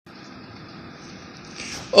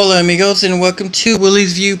Hola amigos and welcome to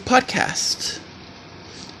Willie's View podcast.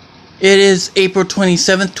 It is April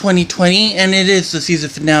 27th, 2020 and it is the season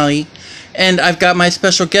finale, and I've got my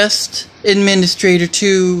special guest, administrator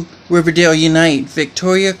to Riverdale Unite,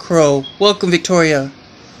 Victoria Crow. Welcome, Victoria.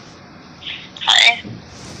 Hi.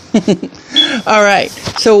 Alright,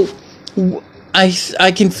 so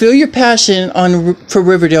I can feel your passion for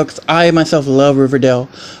Riverdale because I myself love Riverdale.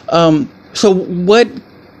 So what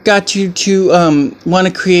got you to want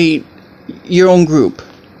to create your own group?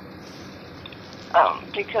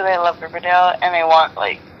 Because I love Riverdale and I want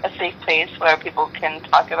a safe place where people can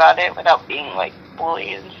talk about it without being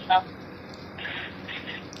bullied and stuff.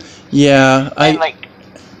 Yeah, and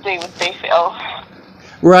they feel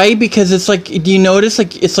right, because it's do you notice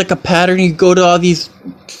it's like a pattern? You go to all these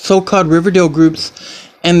so-called Riverdale groups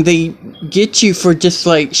and they get you for just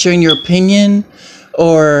sharing your opinion,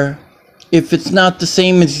 or if it's not the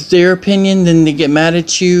same as their opinion, then they get mad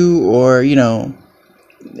at you, or,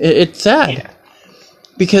 it's sad. Yeah.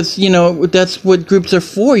 Because, that's what groups are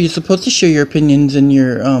for. You're supposed to share your opinions and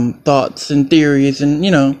your thoughts and theories and,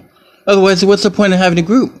 otherwise, what's the point of having a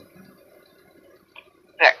group?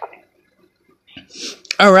 Exactly.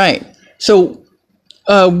 All right. So,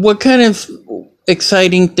 what kind of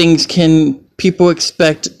exciting things can people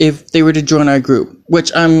expect if they were to join our group?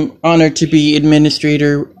 Which I'm honored to be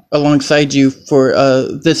administrator alongside you for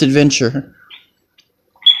this adventure.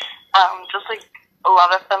 Just a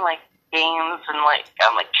lot of fun games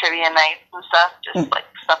and trivia nights and stuff. Just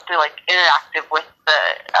stuff to interactive with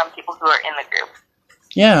the people who are in the group.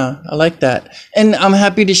 Yeah, I like that, and I'm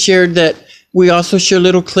happy to share that we also share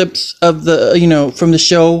little clips of the from the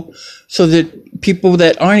show, so that people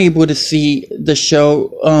that aren't able to see the show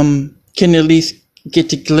can at least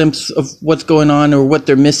get a glimpse of what's going on or what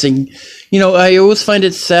they're missing. I always find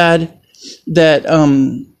it sad that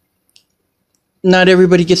not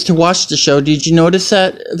everybody gets to watch the show. Did you notice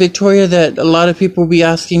that, Victoria, that a lot of people be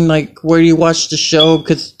asking, where do you watch the show?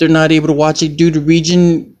 Because they're not able to watch it due to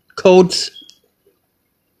region codes?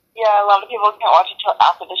 Yeah, a lot of people can't watch it till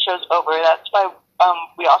after the show's over. That's why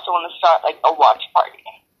we also want to start, a watch party.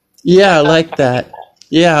 Yeah, I like that.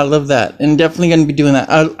 Yeah, I love that. And definitely going to be doing that.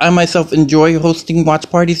 I myself enjoy hosting watch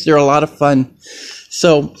parties. They're a lot of fun.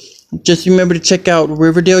 So just remember to check out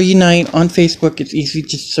Riverdale Unite on Facebook. It's easy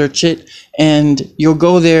to search it. And you'll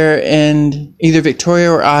go there and either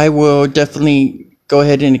Victoria or I will definitely go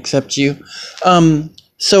ahead and accept you.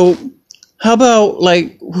 So how about,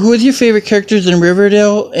 who is your favorite characters in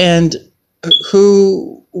Riverdale? And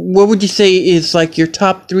what would you say is, your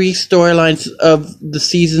top 3 storylines of the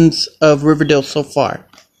seasons of Riverdale so far?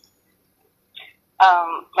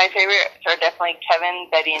 My favorites are definitely Kevin,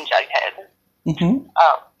 Betty, and Jughead. Mm-hmm.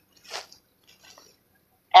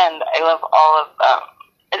 And I love all of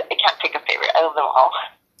I can't pick a favorite. I love them all.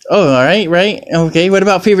 Oh, all right, right. Okay, what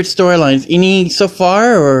about favorite storylines? Any so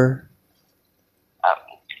far, or?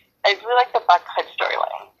 I really like the Black Hood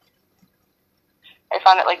storyline. I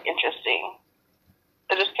found it interesting.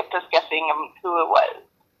 It just kept us guessing who it was,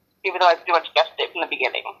 even though I pretty much guessed it from the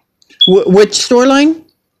beginning. Which storyline?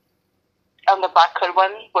 The Black Hood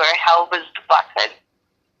one, where Hal was the Black Hood.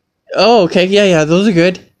 Oh, okay, yeah, those are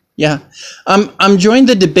good. Yeah, I'm enjoying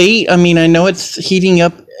the debate. I mean, I know it's heating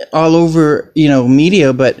up all over,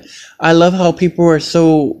 media, but I love how people are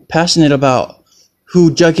so passionate about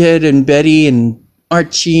who Jughead and Betty and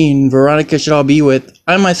Archie and Veronica should all be with.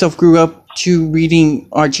 I myself grew up reading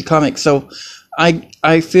Archie comics, so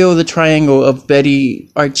I feel the triangle of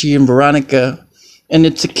Betty, Archie, and Veronica, and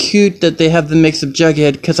it's cute that they have the mix of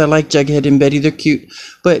Jughead, because I like Jughead and Betty. They're cute,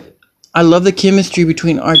 but I love the chemistry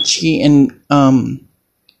between Archie and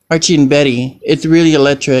Betty. It's really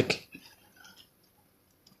electric.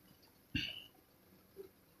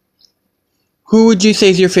 Who would you say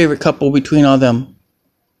is your favorite couple between all them?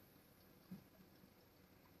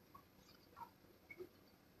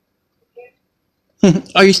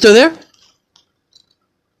 Are you still there?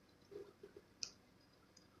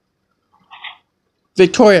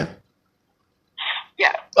 Victoria?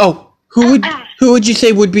 Yeah. Oh, who would you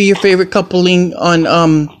say would be your favorite coupling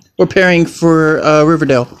on preparing for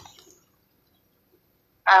Riverdale?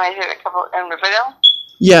 My favorite couple in Riverdale?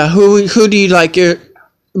 Yeah, who do you like?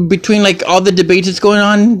 Between all the debates that's going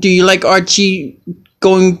on, do you like Archie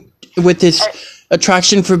going with his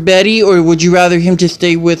attraction for Betty, or would you rather him just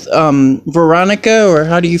stay with Veronica, or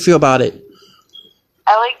how do you feel about it?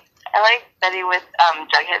 I like Betty with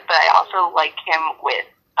Jughead, but I also like him with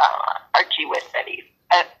Archie with Betty.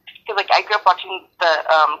 Because I grew up watching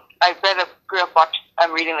grew up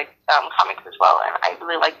reading comics as well, and I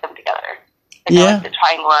really like them together. Like, I Yeah. like the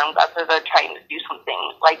triangle, and I'm glad that they're trying to do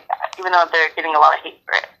something like that, even though they're getting a lot of hate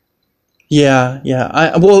for it. Yeah,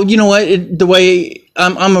 yeah. Well, you know what? The way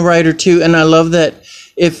I'm a writer too, and I love that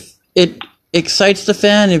if it excites the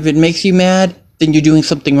fan, if it makes you mad, then you're doing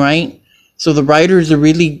something right. So the writers are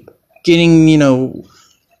really getting,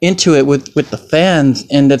 into it with the fans,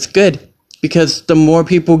 and that's good because the more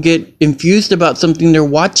people get infused about something they're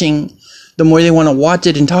watching, the more they want to watch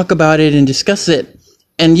it and talk about it and discuss it.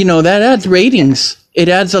 And, that adds ratings. It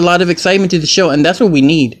adds a lot of excitement to the show, and that's what we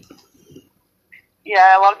need.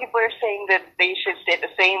 Yeah, a lot of people are saying that they should stay the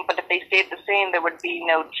same, but if they stayed the same, there would be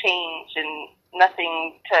no change and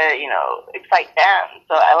nothing to, excite fans.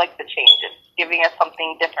 So I like the change. It's giving us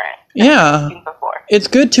something different. Yeah. Before. It's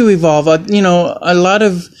good to evolve. A lot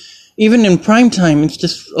of, even in prime time, it's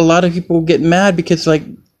just a lot of people get mad because, like,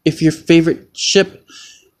 if your favorite ship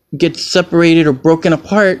gets separated or broken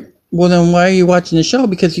apart, well, then why are you watching the show?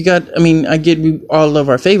 Because I get we all love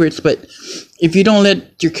our favorites, but if you don't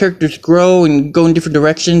let your characters grow and go in different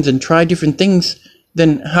directions and try different things,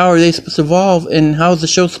 then how are they supposed to evolve and how is the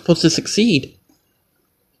show supposed to succeed?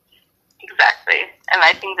 Exactly. And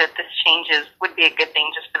I think that this changes would be a good thing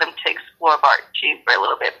just for them to explore Archie for a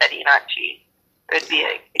little bit, Betty and Archie. It would be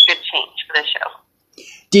a good change for the show.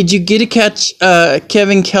 Did you get to catch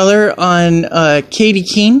Kevin Keller on Katie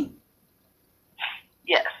Keene?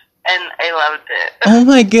 Yes, and I loved it. Oh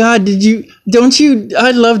my God, don't you,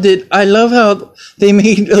 I loved it. I love how they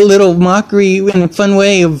made a little mockery in a fun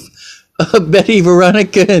way of Betty,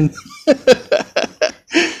 Veronica, and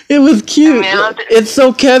it was cute. It's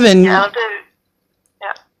so Kevin. Yeah,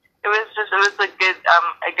 it was a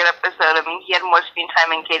good episode. I mean, he had more screen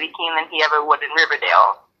time in Katie Keene than he ever would in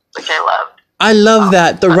Riverdale, which I loved. I love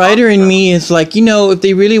that. The writer in me is like, if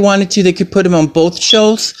they really wanted to, they could put him on both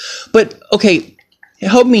shows. But, okay,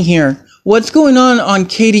 help me here. What's going on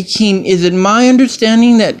Katie Keene? Is it my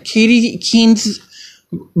understanding that Katie Keene's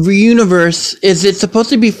universe, is it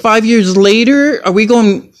supposed to be 5 years later? Are we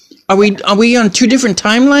on two different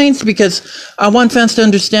timelines? Because I want fans to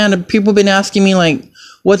understand. People have been asking me, like,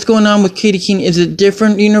 what's going on with Katie Keene? Is it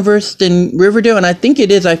different universe than Riverdale? And I think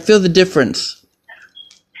it is. I feel the difference.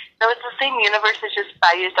 No, it's the same universe. It's just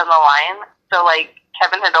 5 years down the line. So, like,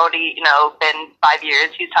 Kevin had already, been 5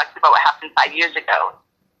 years. He talked about what happened 5 years ago.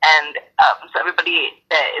 And so everybody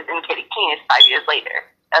that is in Katie Keene is 5 years later.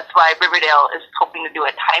 That's why Riverdale is hoping to do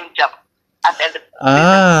a time jump at the end of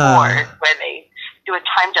season 4, where they do a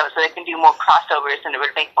time jump so they can do more crossovers, and it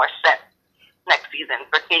would make more sense next season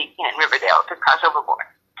for Katie Keene and Riverdale to cross over more.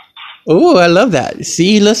 Oh, I love that.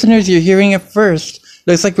 See, listeners, you're hearing it first.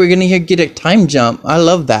 Looks like we're going to get a time jump. I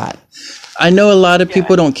love that. I know a lot of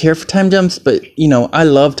people don't care for time jumps, but, I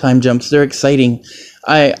love time jumps. They're exciting.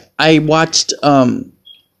 I watched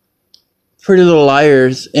Pretty Little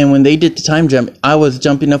Liars, and when they did the time jump, I was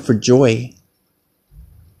jumping up for joy.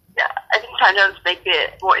 Yeah, I think time jumps make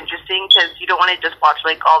it more interesting because you don't want to just watch,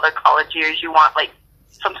 like, all their college years. You want, like,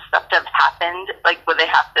 some stuff to have happened, like, where they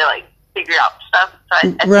have to, like, figure out stuff. So I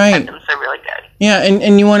think time jumps are really good. Yeah,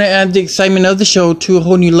 and you want to add the excitement of the show to a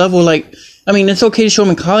whole new level. Like, I mean, it's okay to show them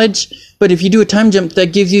in college, but if you do a time jump, that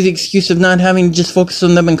gives you the excuse of not having to just focus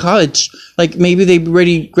on them in college. Like, maybe they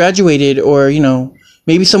already graduated, or,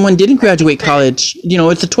 maybe someone didn't graduate college.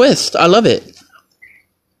 It's a twist. I love it.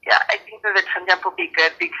 Yeah, I think that the time jump will be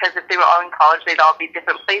good because if they were all in college, they'd all be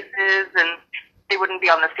different places and they wouldn't be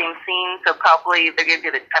on the same scene. So probably they're going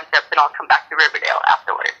to do the time jump and I'll come back to Riverdale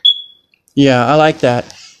afterwards. Yeah, I like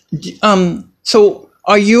that. So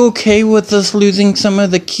are you okay with us losing some of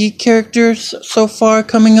the key characters so far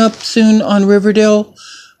coming up soon on Riverdale?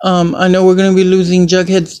 I know we're going to be losing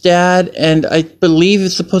Jughead's dad, and I believe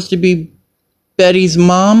it's supposed to be Betty's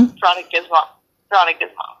mom. Veronica's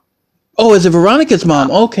mom. Oh, is it Veronica's mom?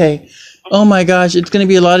 Okay. Oh my gosh, it's going to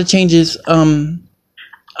be a lot of changes. I'm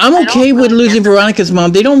okay with losing Veronica's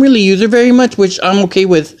mom. They don't really use her very much, which I'm okay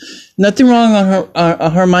with. Nothing wrong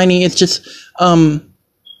on Hermione. It's just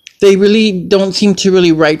they really don't seem to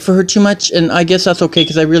really write for her too much, and I guess that's okay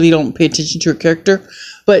because I really don't pay attention to her character.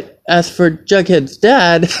 But as for Jughead's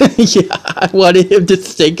dad, yeah, I wanted him to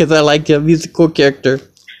stay because I like him. He's a cool character.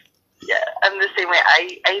 Yeah, I'm the same way.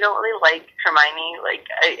 I don't really like Hermione, like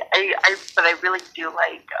but I really do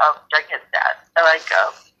like Jughead's dad. I like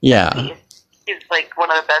he's like one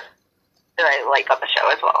of the best that I like on the show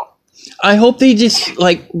as well. I hope they just,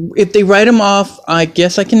 like, if they write him off, I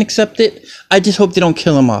guess I can accept it. I just hope they don't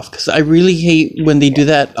kill him off, because I really hate when they do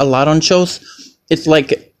that a lot on shows. It's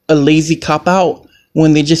like a lazy cop-out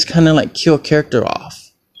when they just kind of, like, kill a character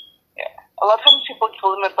off. Yeah. A lot of times people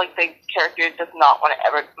told him if like the character does not want to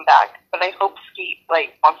ever come back. But I hope Skeet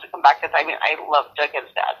like wants to come back because I mean I love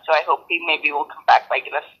Jughead's dad, so I hope he maybe will come back like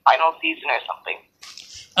in a final season or something.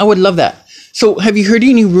 I would love that. So, have you heard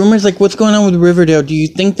any rumors, like, what's going on with Riverdale? Do you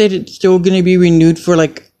think that it's still going to be renewed for,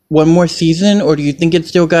 like, one more season, or do you think it's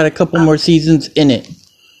still got a couple more seasons in it?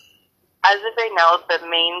 As of right now, the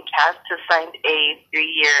main cast has signed a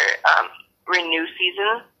 3-year renew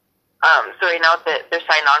season. So right now they're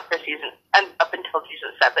signed on for season, and up until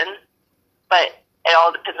season 7. But it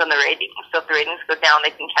all depends on the ratings. So if the ratings go down,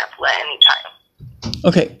 they can cancel at any time.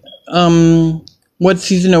 Okay. What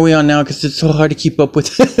season are we on now? Because it's so hard to keep up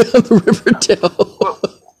with Riverdale.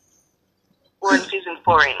 We're in season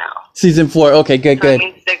 4 right now. Season 4. Okay, good. That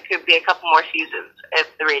means there could be a couple more seasons if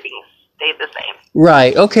the ratings stay the same.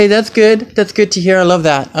 Right. Okay, that's good. That's good to hear. I love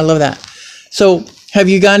that. So, have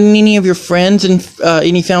you gotten any of your friends and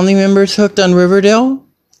any family members hooked on Riverdale?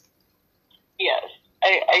 Yes.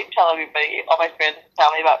 I tell everybody, all my friends and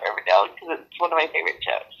family about Riverdale because it's one of my favorite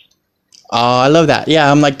shows. Oh, I love that. Yeah,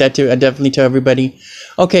 I'm like that too. I definitely tell everybody.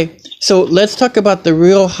 Okay, so let's talk about the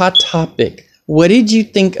real hot topic. What did you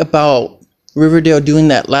think about Riverdale doing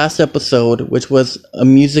that last episode, which was a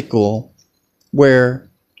musical, where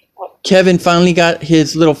Kevin finally got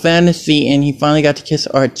his little fantasy and he finally got to kiss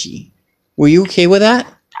Archie? Were you okay with that?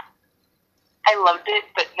 I loved it,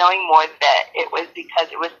 but knowing more that it was because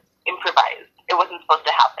it was improvised. It wasn't supposed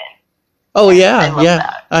to happen. Oh, yeah.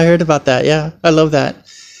 That. I heard about that. Yeah, I love that.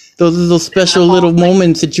 Those little special little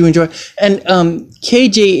moments that you enjoy. And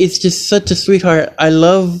KJ is just such a sweetheart. I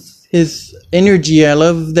love his energy. I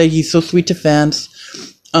love that he's so sweet to fans.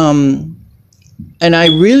 And I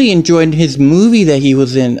really enjoyed his movie that he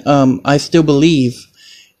was in, I Still Believe.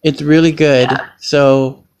 It's really good. Yeah.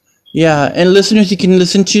 So, yeah. And listeners, you can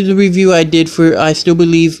listen to the review I did for I Still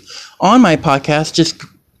Believe on my podcast. Just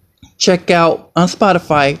check out on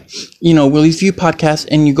Spotify, Willie's View Podcast,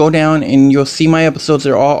 and you go down and you'll see my episodes.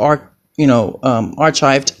 They're all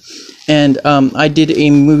archived. And I did a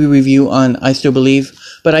movie review on I Still Believe.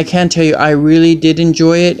 But I can tell you, I really did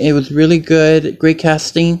enjoy it. It was really good. Great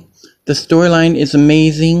casting. The storyline is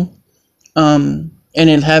amazing. And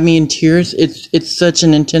it had me in tears. It's such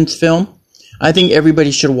an intense film. I think everybody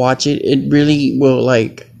should watch it. It really will,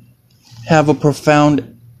 have a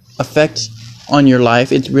profound effect on your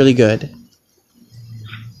life. It's really good.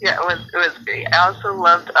 Yeah, it was great. I also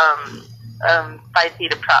loved 5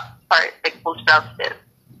 feet apart, like Cole Sprouse did.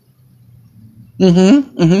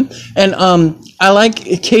 And I like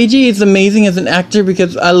KJ is amazing as an actor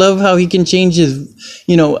because I love how he can change his,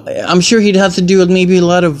 I'm sure he has to do maybe a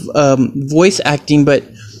lot of voice acting, but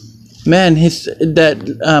man,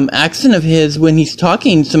 that accent of his when he's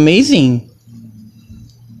talking, it's amazing.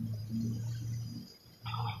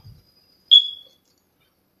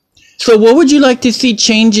 So what would you like to see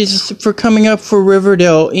changes for coming up for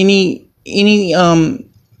Riverdale? Any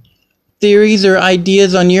theories or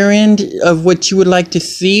ideas on your end of what you would like to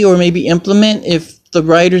see or maybe implement if the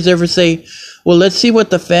writers ever say, well, let's see what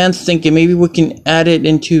the fans think and maybe we can add it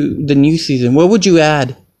into the new season? What would you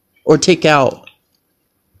add or take out?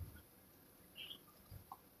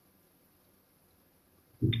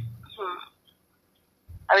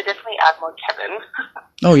 I would definitely add more Kevin.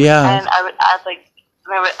 Oh, yeah. And I would add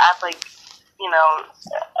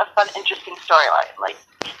a fun, interesting storyline,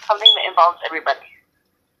 something that involves everybody.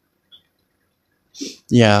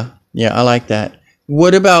 Yeah, I like that.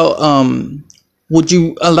 What about, would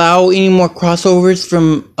you allow any more crossovers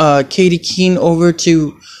from Katie Keene over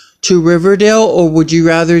to Riverdale, or would you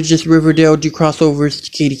rather just Riverdale do crossovers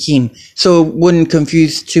to Katie Keene so it wouldn't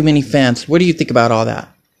confuse too many fans? What do you think about all that?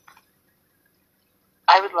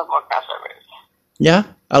 I would love more crossovers. Yeah,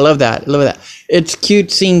 I love that. It's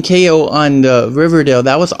cute seeing KO on Riverdale.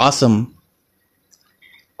 That was awesome.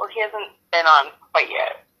 Well, he hasn't been on quite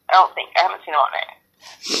yet. I haven't seen him on it.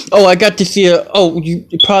 Oh, I got to see you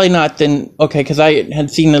probably not then. Okay, because I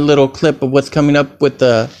had seen a little clip of what's coming up with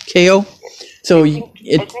the KO. So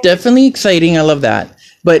it's definitely exciting. I love that.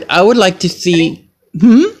 But I would like to see...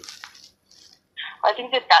 I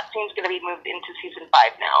think that scene's going to be moved into season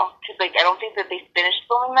 5 now. Because, I don't think that they finished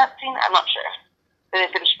filming that scene. I'm not sure. That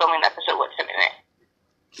they finished filming the episode with him in it.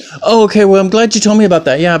 Oh, okay. Well, I'm glad you told me about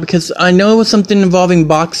that. Yeah, because I know it was something involving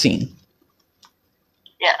boxing.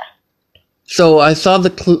 Yeah. So I saw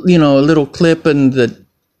the, little clip and the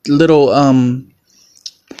little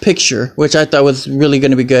picture, which I thought was really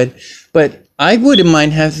going to be good. But I wouldn't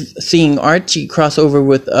mind seeing Archie cross over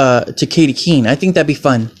with to Katie Keene. I think that'd be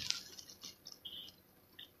fun.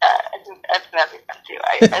 I think that'd be fun too.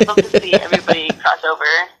 I'd love to see everybody cross over.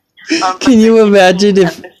 Can you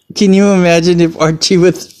imagine if Archie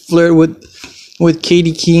would flirt with with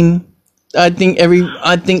Katie Keene. I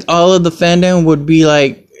think all of the fandom would be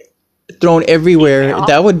like thrown everywhere. Yeah.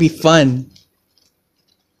 That would be fun.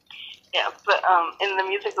 Yeah, but in the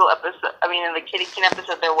musical episode, in the Katie Keene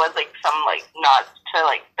episode, there was like some like nods to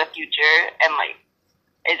like the future, and like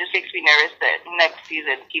it just makes me nervous that next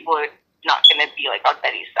season people are not going to be like on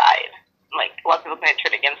Betty's side. Like a lot of people are going to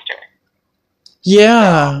turn against her.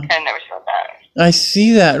 Yeah, so, kind of nervous about that. I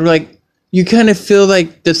see that. Like you kind of feel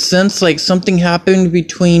like the sense like something happened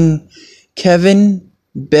between Kevin,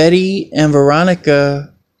 Betty, and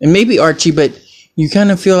Veronica, and maybe Archie, but you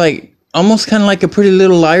kind of feel like almost kind of like a Pretty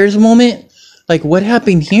Little Liars moment. Like, what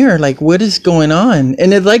happened here? Like, what is going on?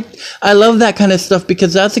 And it's like, I love that kind of stuff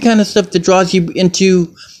because that's the kind of stuff that draws you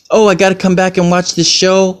into, oh, I got to come back and watch this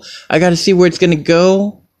show. I got to see where it's going to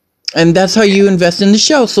go. And that's how you invest in the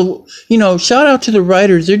show. So, shout out to the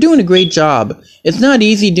writers. They're doing a great job. It's not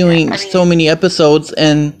easy doing so many episodes.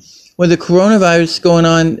 And with the coronavirus going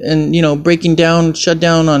on and, shut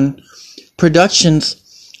down on productions,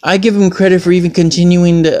 I give them credit for even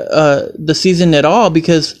continuing the season at all,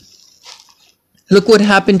 because look what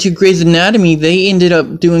happened to Grey's Anatomy. They ended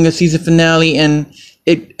up doing a season finale, and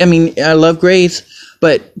I love Grey's,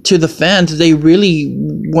 but to the fans, they really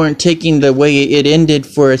weren't taking the way it ended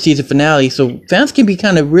for a season finale. So fans can be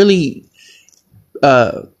kind of really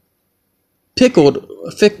fickled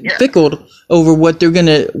over what they're going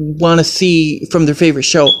to want to see from their favorite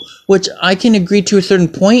show, which I can agree to a certain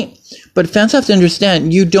point. But fans have to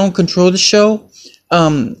understand, you don't control the show.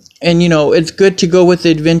 And, it's good to go with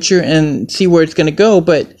the adventure and see where it's going to go.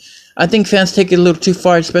 But I think fans take it a little too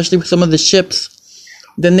far, especially with some of the ships.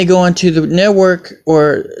 Then they go onto the network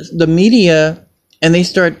or the media and they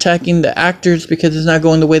start attacking the actors because it's not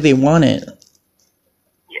going the way they want it.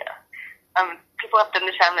 Yeah. People have to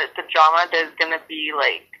understand that the drama, there's going to be,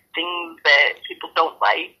 like, things that people don't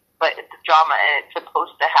like. But it's a drama, and it's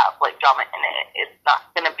supposed to have, like, drama in it. It's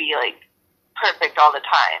not going to be, like, perfect all the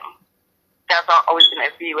time. That's not always going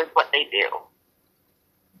to agree with what they do.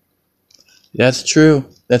 That's true.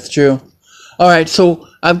 All right, so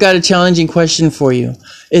I've got a challenging question for you.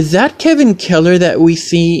 Is that Kevin Keller that we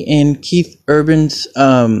see in Keith Urban's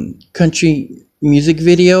country music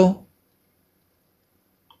video?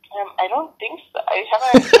 I don't think so. I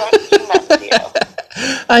haven't seen that video.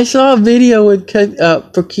 I saw a video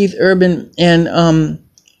for Keith Urban, and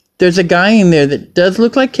there's a guy in there that does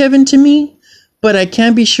look like Kevin to me, but I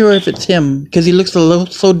can't be sure if it's him because he looks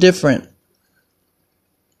so different.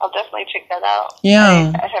 I'll definitely check that out.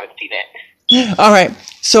 Yeah. I haven't seen it. All right.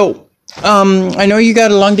 So, I know you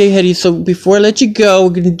got a long day ahead of you, so before I let you go, we're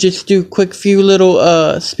going to just do a quick few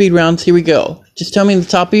little speed rounds. Here we go. Just tell me the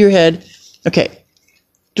top of your head. Okay.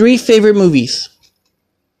 3 favorite movies.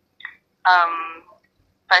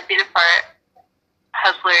 5 Feet Apart,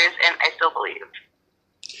 Hustlers, and I Still Believe.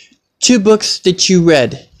 2 books that you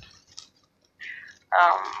read.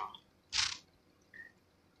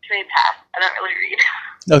 To me, pass. I don't really read.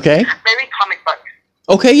 Okay. Maybe comic books.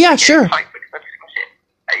 Okay, yeah, sure. Comic books, that's pretty much it.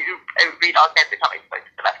 I read all kinds of comic books,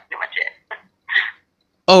 but that's pretty much it.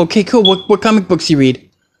 Okay, cool. What comic books you read?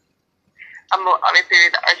 Obviously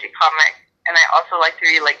read the Archie comic, and I also like to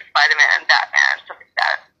read like Spider-Man and Batman and stuff like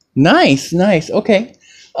that. Nice. Okay.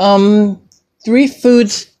 3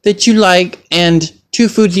 foods that you like and 2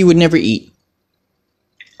 foods you would never eat.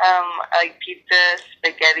 I like pizza,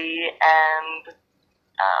 spaghetti, and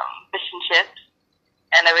fish and chips.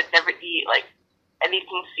 And I would never eat like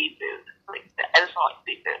anything seafood. Like I just don't like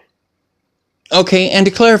seafood. Okay, and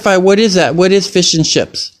to clarify, what is that? What is fish and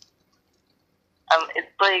chips? It's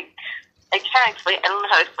like I can't explain. I don't know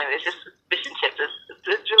how to explain it. It's just fish and chips.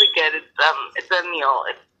 It's really good. It's a meal.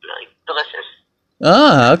 It's really delicious.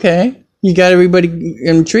 Ah, okay. You got everybody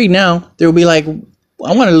intrigued now. They'll be like,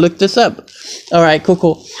 I want to look this up. All right,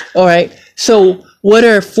 cool. All right. So, what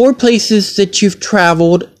are 4 places that you've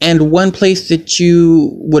traveled and 1 place that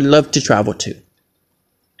you would love to travel to?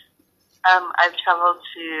 I've traveled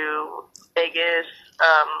to Vegas,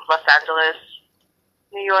 Los Angeles,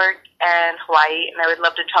 New York, and Hawaii, and I would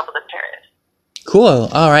love to travel to Paris. Cool.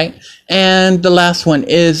 All right. And the last one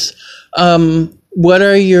is, what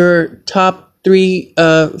are your top 3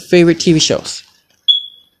 favorite TV shows?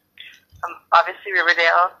 Obviously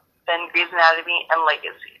Riverdale, then Grey's Anatomy, and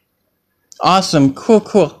Legacy. Awesome.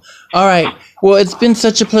 Cool. All right. Well, it's been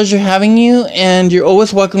such a pleasure having you, and you're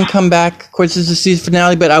always welcome to come back. Of course, this is the season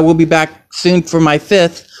finale, but I will be back soon for my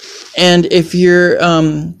 5th. And if you're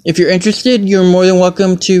interested, you're more than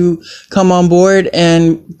welcome to come on board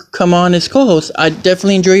and come on as co-host. I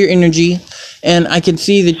definitely enjoy your energy, and I can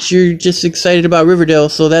see that you're just excited about Riverdale,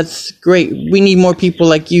 so that's great. We need more people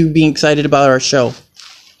like you being excited about our show.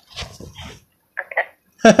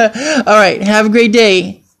 All right. Have a great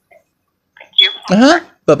day. Thank you.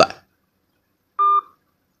 Bye-bye.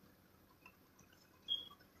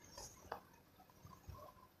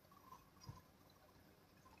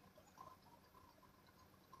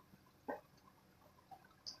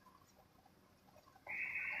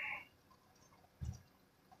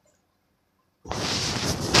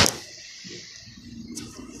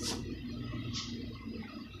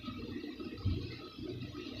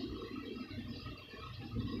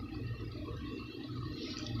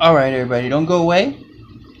 All right, everybody. Don't go away.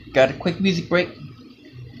 Got a quick music break.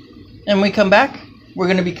 And when we come back, we're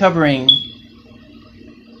going to be covering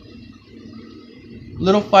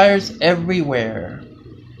Little Fires Everywhere.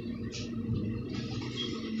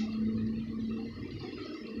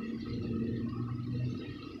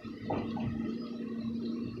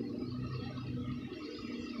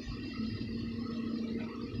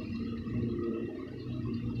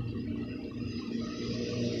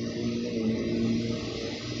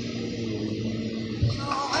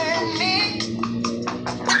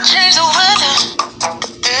 Change the weather,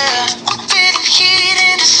 yeah. Feeling heat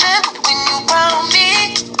in December when you found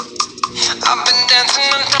me. I've been dancing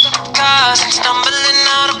on top of cars and stumbling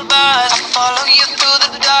out of bars. I follow you through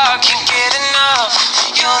the dark, can't get enough.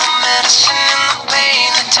 You're the medicine and the pain,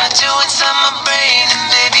 the tattoo inside my brain. And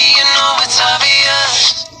baby, you know it's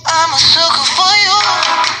obvious, I'm a sucker for you.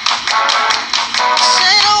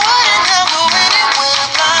 Say the word and I'll go anywhere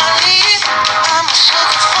blindly. I'm a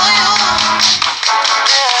sucker for you.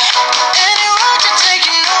 Any road you take,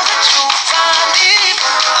 you know that you'll find me.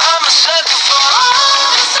 I'm a sucker for all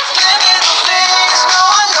the subliminal things no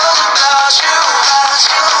one knows about you, about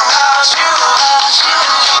you, about you, about you.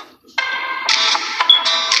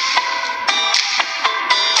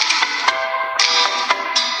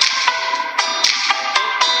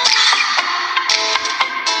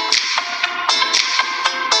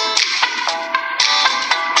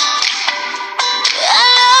 I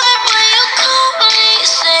love it when you call me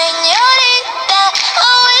señorita.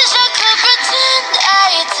 I wish I could pretend I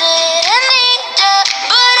didn't need ya,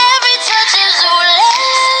 but every touch is ooh la la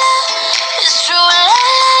la. It's true la la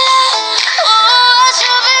la. Oh, I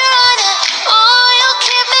should be running. Oh, you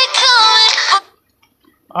keep me coming.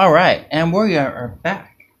 All right, and we are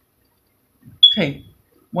back. Okay,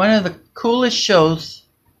 one of the coolest shows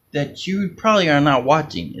that you probably are not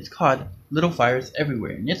watching is called Little Fires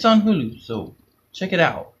Everywhere, and it's on Hulu, so check it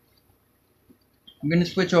out. I'm going to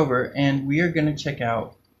switch over, and we are going to check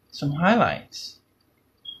out some highlights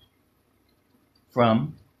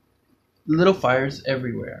from Little Fires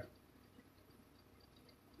Everywhere.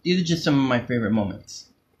 These are just some of my favorite moments.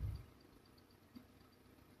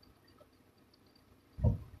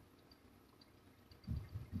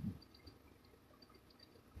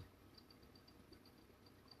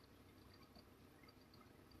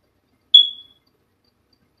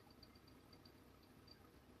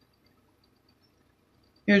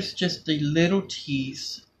 Here's just a little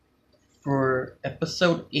tease for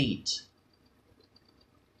episode 8,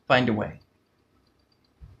 Find a Way.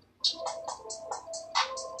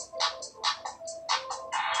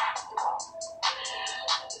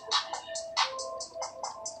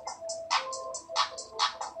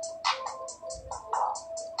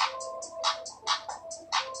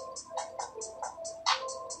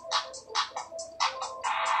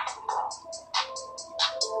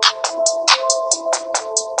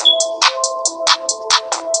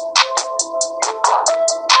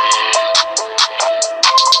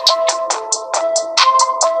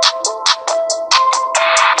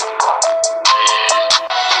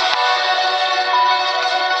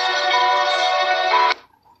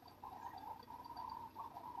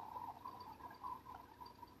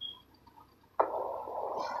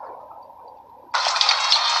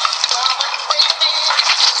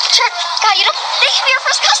 Sure, God, you don't. They should be our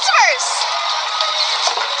first customers.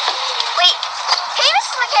 Wait, hey,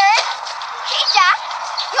 Mrs. McCarran. Hey, Jack.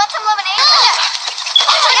 You want some lemonade?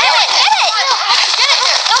 Get it.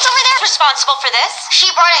 What's over there? Responsible for this?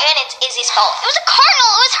 She brought it in. It's Izzy's fault. It was a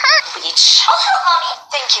cardinal. It was her. Bleach. I'll help, Mommy.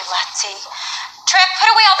 Thank you, Letty. Trip,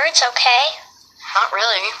 put away all... It's okay. Not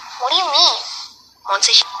really. What do you mean?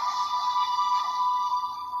 Once a...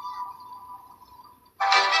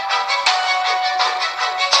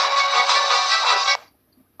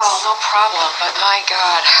 Oh, no problem, but my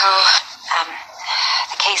God, how...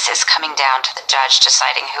 The case is coming down to the judge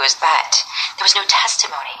deciding who is but there was no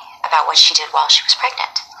testimony about what she did while she was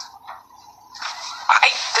pregnant.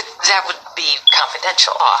 That would be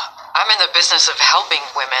confidential. I'm in the business of helping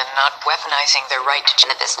women, not weaponizing their right to... In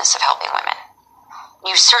the business of helping women.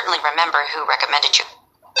 You certainly remember who recommended you.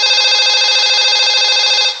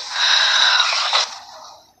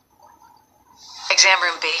 exam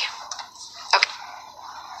room B. Okay.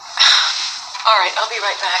 All right, I'll be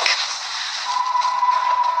right back.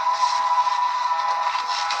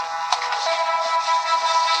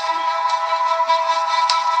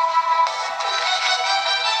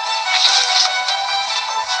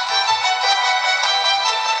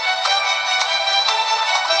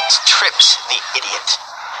 It's Trips, the idiot.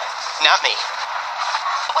 Not me.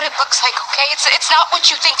 What it looks like, okay? It's not what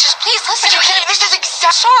you think. Just please listen to me. This is exactly...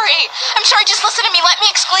 Sorry. I'm sorry. Just listen to me. Let me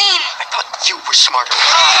explain. I thought you were smarter.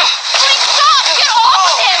 Moody, stop! Get off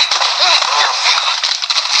of him!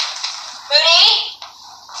 Moody?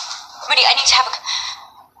 Moody, I need to have a...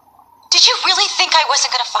 Did you really think I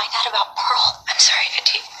wasn't going to find out about Pearl? I'm sorry,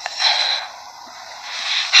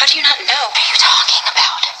 how do you not know? What are you talking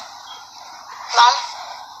about? Mom?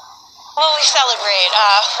 Well, we celebrate.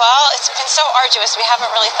 Well, it's been so arduous, we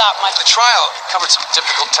haven't really thought much. The trial covered some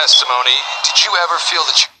difficult testimony. Did you ever feel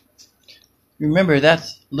that you... Remember,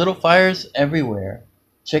 that's Little Fires Everywhere.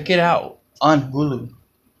 Check it out on Hulu.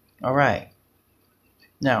 Alright.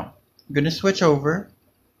 Now, I'm going to switch over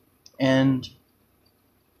and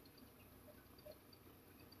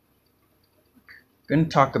I'm going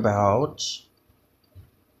to talk about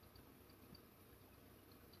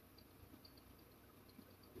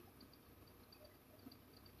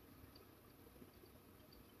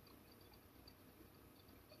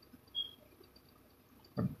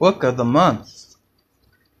our book of the month.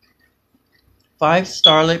 5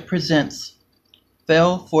 Starlight presents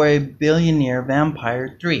Fell for a Billionaire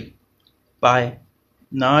Vampire 3 by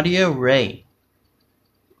Nadia Ray.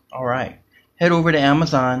 Alright, head over to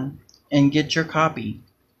Amazon and get your copy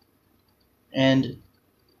and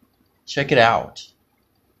check it out.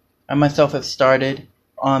 I myself have started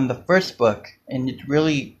on the first book and it's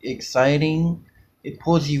really exciting. It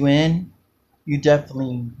pulls you in. You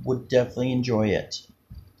would definitely enjoy it.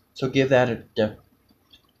 So give that a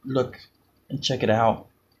look and check it out.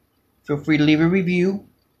 Feel free to leave a review.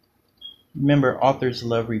 Remember, authors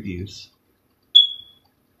love reviews.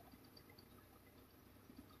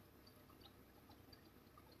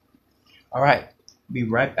 Alright, be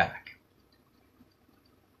right back.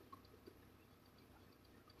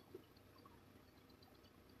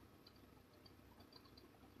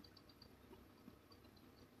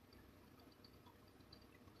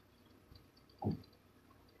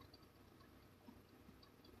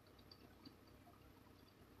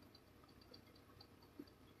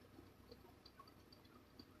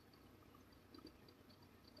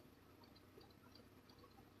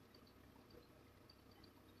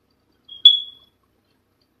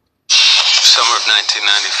 Summer of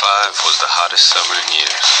 1995 was the hottest summer in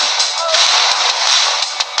years.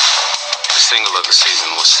 The single of the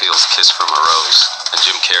season was Seal's Kiss from a Rose, and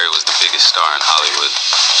Jim Carrey was the biggest star in Hollywood.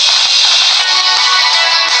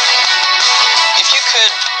 If you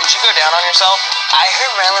could you go down on yourself? I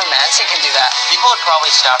heard Marilyn Manson can do that. People would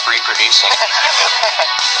probably stop reproducing.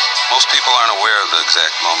 Most people aren't aware of the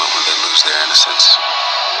exact moment when they lose their innocence.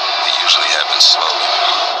 It usually happens slowly.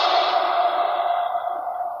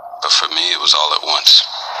 But for me, it was all at once.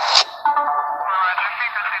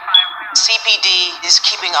 CPD is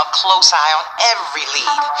keeping a close eye on every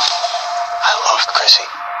lead. I love Chrissy.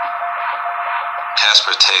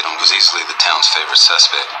 Casper Tatum was easily the town's favorite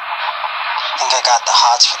suspect. I think I got the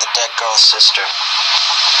hots for the dead girl's sister.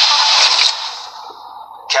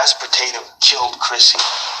 Casper Tatum killed Chrissy.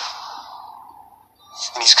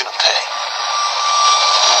 And he's gonna pay.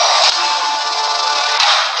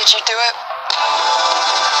 Did you do it?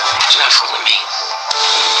 You're not fooling me.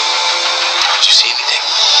 Did you see anything?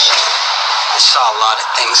 I saw a lot of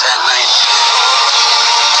things that night.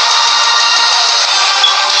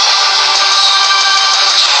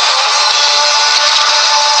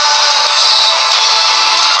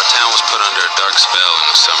 Our town was put under a dark spell in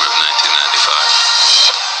the summer of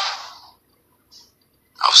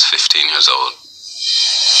 1995. I was 15 years old.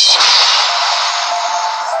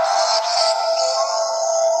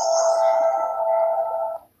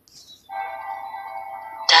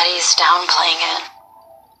 Daddy's downplaying it.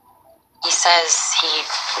 He says he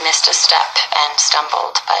missed a step and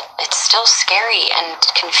stumbled, but it's still scary and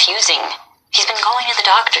confusing. He's been going to the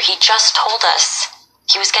doctor. He just told us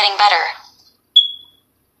he was getting better.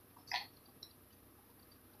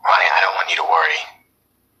 Ronnie, I don't want you to worry.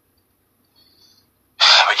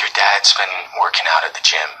 But your dad's been working out at the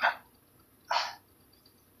gym.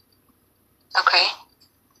 Okay.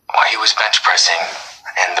 While he was bench pressing,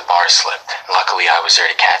 and the bar slipped. Luckily, I was there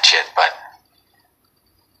to catch it, but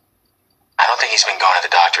I don't think he's been going to the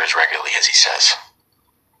doctor as regularly as he says.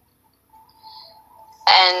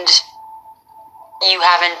 And you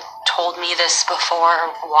haven't told me this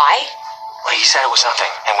before. Why? Well, he said it was nothing.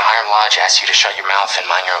 And when Iron Lodge asked you to shut your mouth and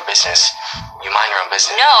mind your own business, you mind your own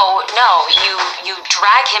business. No, you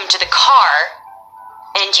drag him to the car,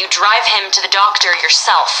 and you drive him to the doctor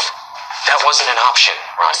yourself. That wasn't an option,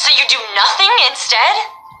 Ron. So you do nothing instead?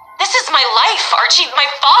 This is my life, Archie, my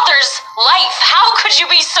father's life. How could you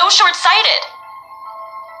be so short-sighted?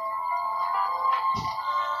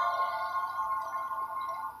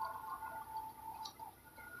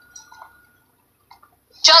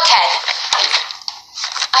 Jughead,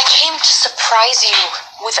 I came to surprise you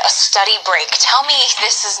with a study break. Tell me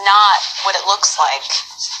this is not what it looks like.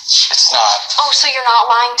 It's not. Oh, so you're not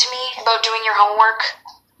lying to me about doing your homework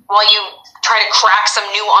while you try to crack some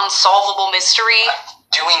new unsolvable mystery?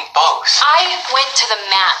 Doing both. I went to the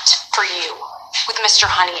mat for you with Mr.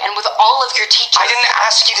 Honey and with all of your teachers. I didn't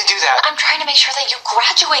ask you to do that. I'm trying to make sure that you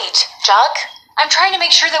graduate, Jug. I'm trying to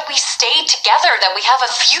make sure that we stay together, that we have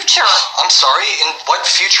a future. I'm sorry, in what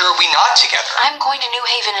future are we not together? I'm going to New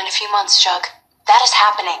Haven in a few months, Jug. That is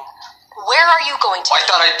happening. Where are you going to? I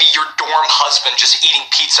thought I'd be your dorm husband just eating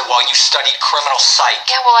pizza while you studied criminal psych.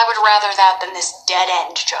 Yeah, well, I would rather that than this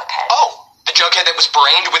dead-end Jughead. Oh, the Jughead that was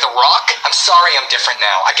brained with a rock? I'm sorry I'm different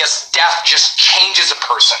now. I guess death just changes a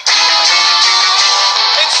person.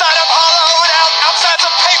 Inside I'm hollowed out, outside's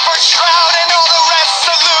a paper shroud, and all the rest's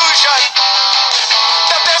illusion.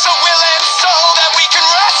 That there's a will and soul that we can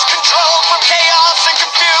wrest control from chaos and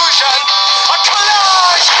confusion. A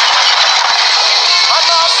collage! I'm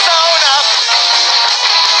all sewn up.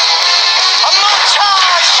 A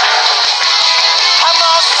montage! I'm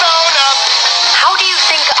all sewn up. How do you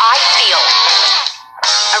think I feel?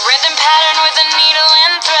 A rhythm pattern with a needle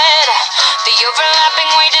and thread. The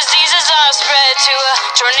overlapping way diseases are spread to a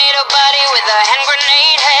tornado body with a hand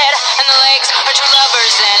grenade head. And the legs are two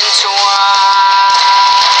lovers entwined.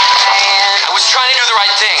 I was trying to do the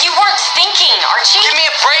right thing. You weren't thinking, Archie. Give me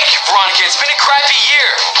a break, Veronica. It's been a crappy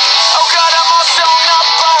year. Oh God, I'm all sewn up.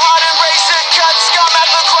 My heart and razor cuts scum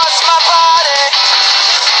across my body.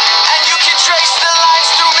 And you can trace the lines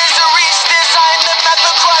through misery's design that map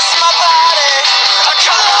across my body. A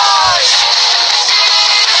collage.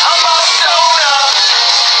 I'm all sewn up.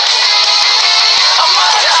 A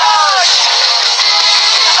montage.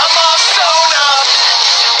 I'm all sewn up.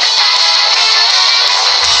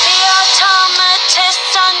 The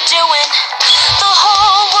automatists undoing. The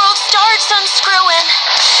whole world starts unscrewing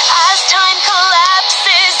as time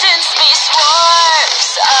collapses and space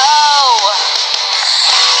warps. Oh,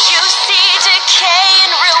 you see decay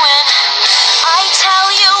and ruin. I tell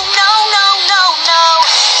you, no, no, no, no.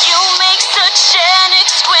 You make such an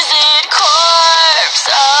exquisite corpse.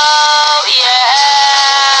 Oh, yeah.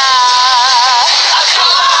 A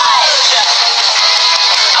collage.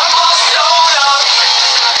 I'm all sewn up.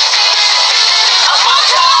 A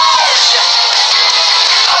montage.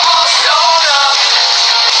 I'm all sewn up.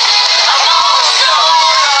 I'm all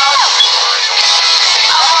sewn up.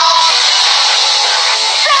 I'm all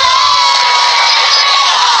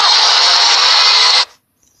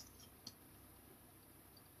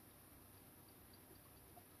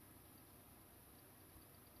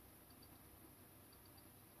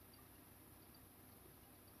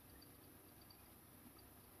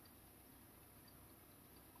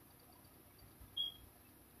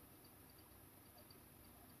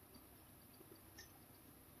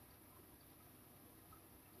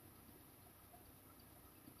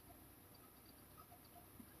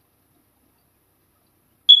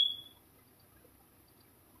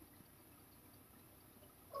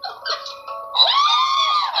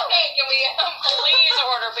Okay, can we please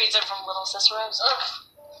order pizza from Little Cicero's?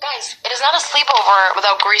 Guys, it is not a sleepover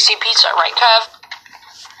without greasy pizza, right, Kev?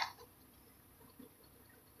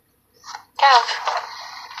 Kev.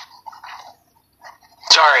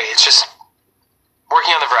 Sorry, it's just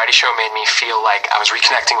working on the variety show made me feel like I was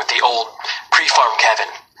reconnecting with the old pre-farm Kevin.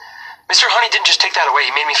 Mr. Honey didn't just take that away,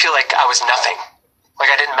 he made me feel like I was nothing. Like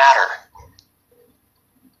I didn't matter.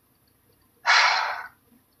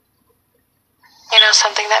 You know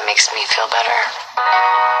something that makes me feel better?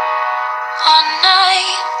 On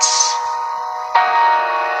nights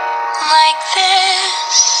like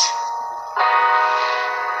this,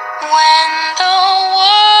 when the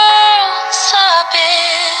world's a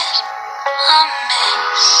bit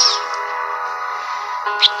amiss,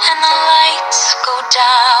 and the lights go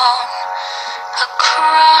down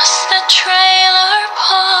across the trailer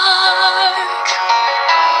park,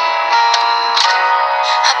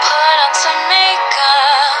 I put on some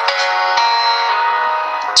makeup,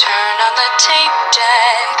 turn on the tape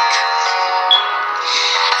deck,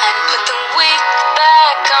 and put the wig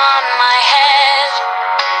back on my head.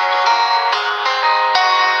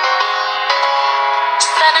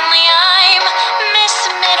 Suddenly I'm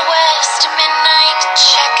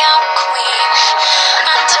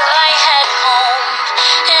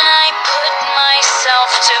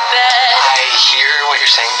bed. I hear what you're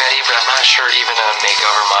saying, Betty, but I'm not sure even a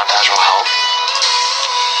makeover montage will help.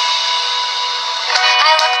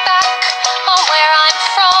 I look back on where I'm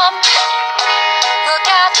from. Look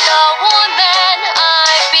at the woman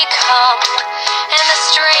I've become. And the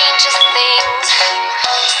strangest things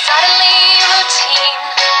suddenly routine.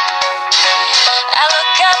 I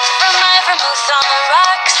look up from my vermouth on the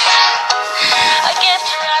rocks. A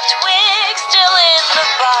gift-wrapped wig still in the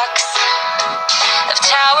box of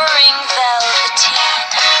towering velveteen.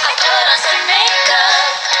 I put on some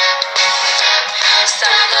makeup,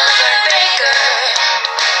 some lover maker,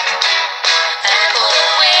 and pull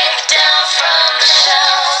the wig down from the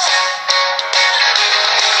shelf.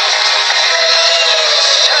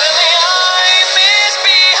 Suddenly I miss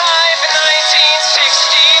Beehive in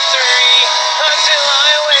 1963 until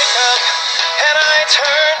I wake up and I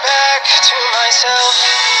turn back to myself.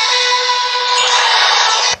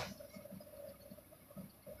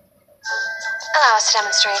 Allow us to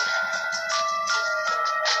demonstrate.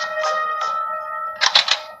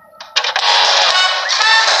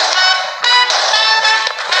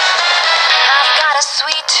 I've got a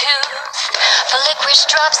sweet tooth for licorice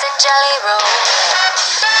drops and jelly rolls.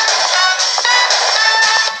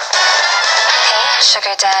 Hey,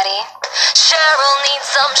 sugar daddy. Cheryl needs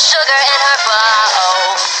some sugar in her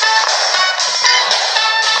bowl.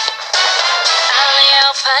 I'll lay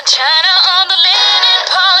out fine china on the linen,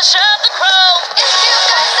 polish up the chrome. If you've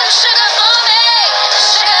got some sugar for me,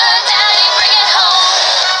 sugar daddy, bring it home.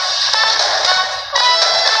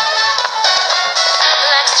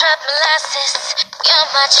 Blackstrap molasses, you're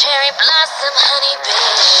my cherry blossom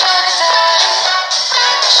honeybee. Sugar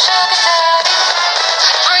daddy,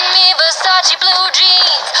 bring me Versace blue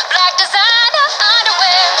jeans, black designer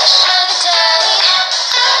underwear. Sugar daddy,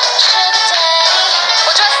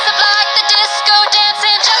 we'll dress up like the disco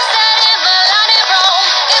dancing just set in Milan and Rome.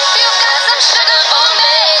 If you've got some sugar for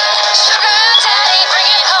me, sugar daddy, bring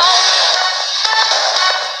it home.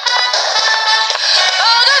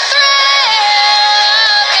 Oh, the thrill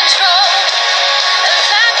of control,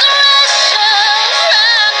 that rush of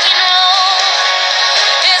rock and roll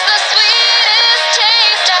is the sweetest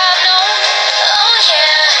taste I've known. Oh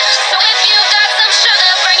yeah, so if you've got some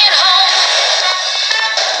sugar, bring it home.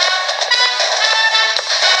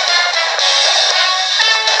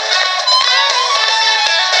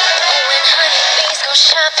 When honeybees go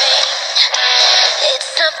shopping, it's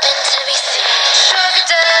something to be seen. Sugar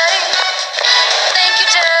daddy, thank you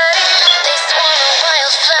daddy. They swallow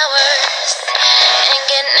wildflowers and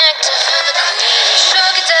get nectar for the queen.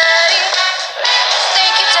 Sugar daddy,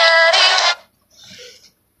 thank you daddy.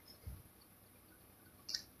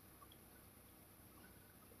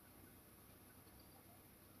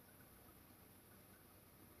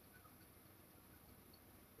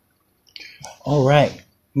 All right.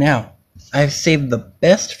 Now, I've saved the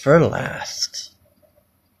best for last.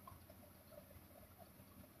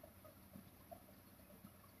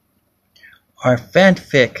 Our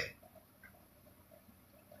fanfic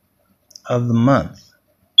of the month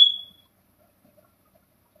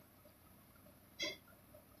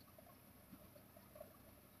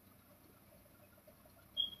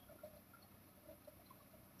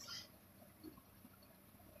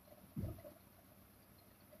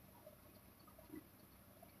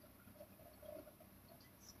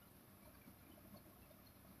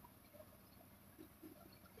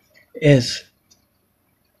is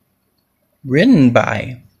written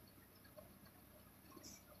by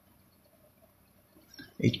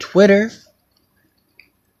a Twitter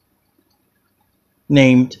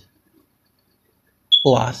named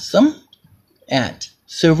Blossom at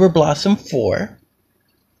SilverBlossom4.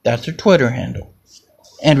 That's her Twitter handle.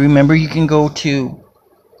 And remember, you can go to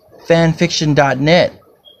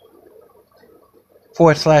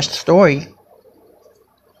fanfiction.net/story.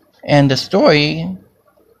 And the story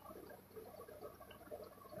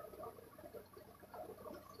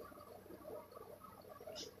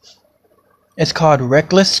is called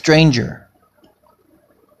Reckless Stranger.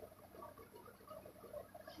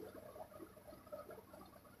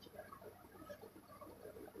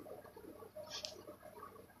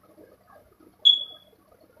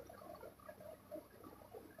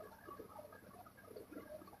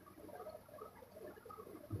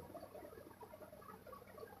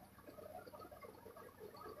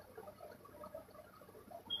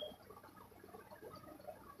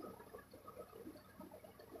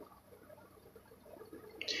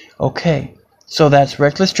 Okay, so that's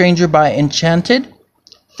Reckless Stranger by Enchanted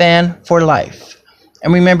Fan for Life.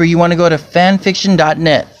 And remember, you want to go to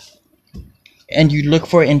fanfiction.net and you look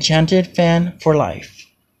for Enchanted Fan for Life.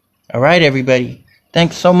 Alright, everybody.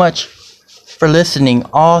 Thanks so much for listening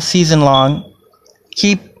all season long.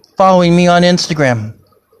 Keep following me on Instagram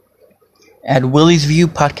at Willie's View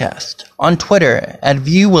Podcast, on Twitter at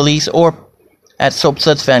ViewWillies, or at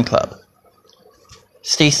Soapsuds Fan Club.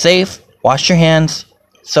 Stay safe, wash your hands,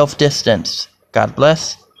 self-distance. God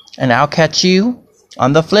bless, and I'll catch you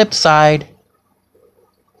on the flip side.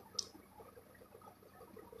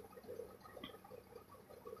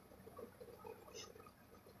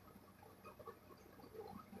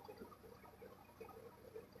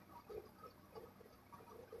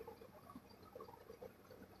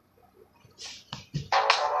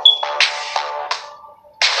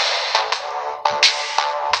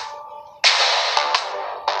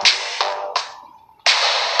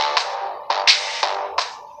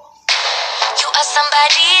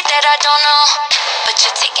 Somebody that I don't know, but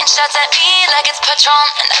you're taking shots at me like it's Patron,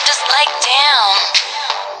 and I'm just like, damn,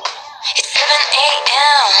 it's 7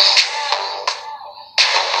 a.m.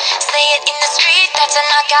 Say it in the street, that's a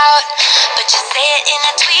knockout, but you say it in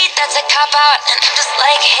a tweet, that's a cop-out, and I'm just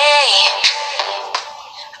like, hey,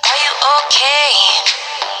 are you okay?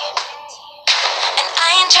 And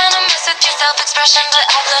I ain't trying to mess with your self-expression, but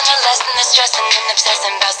I've learned a lesson that stressing and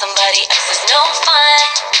obsessing about somebody else is no fun.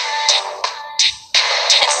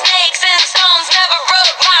 And snakes and stones never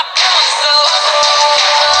broke my bones, so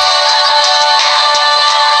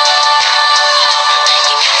you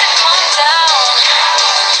need to calm down.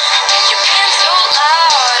 You're being so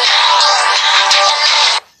loud.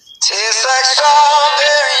 Tastes like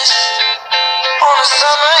strawberries on a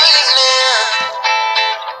summer evening,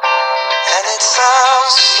 and it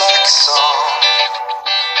sounds just like a song.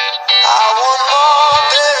 I want more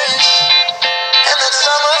berries and that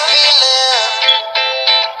summer feeling.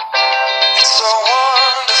 It's so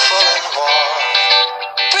wonderful and warm.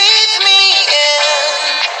 Breathe me in,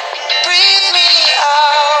 breathe me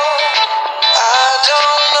out. I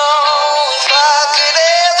don't know if I could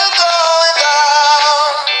ever go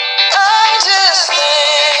without. I'm just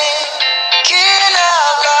thinking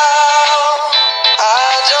out loud. I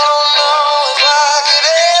don't know if I could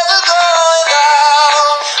ever go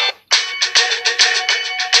without.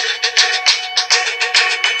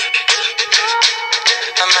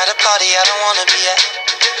 I'm at a party I don't wanna be at,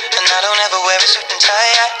 and I don't ever wear a suit and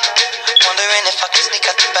tie yet. Wondering if I can sneak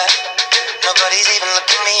out the back. Nobody's even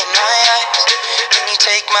looking me in my eyes. Can you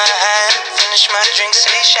take my hand, finish my drink,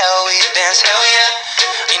 say shall we dance? Hell yeah.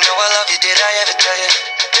 You know I love you, did I ever tell you?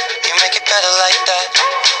 You make it better like that.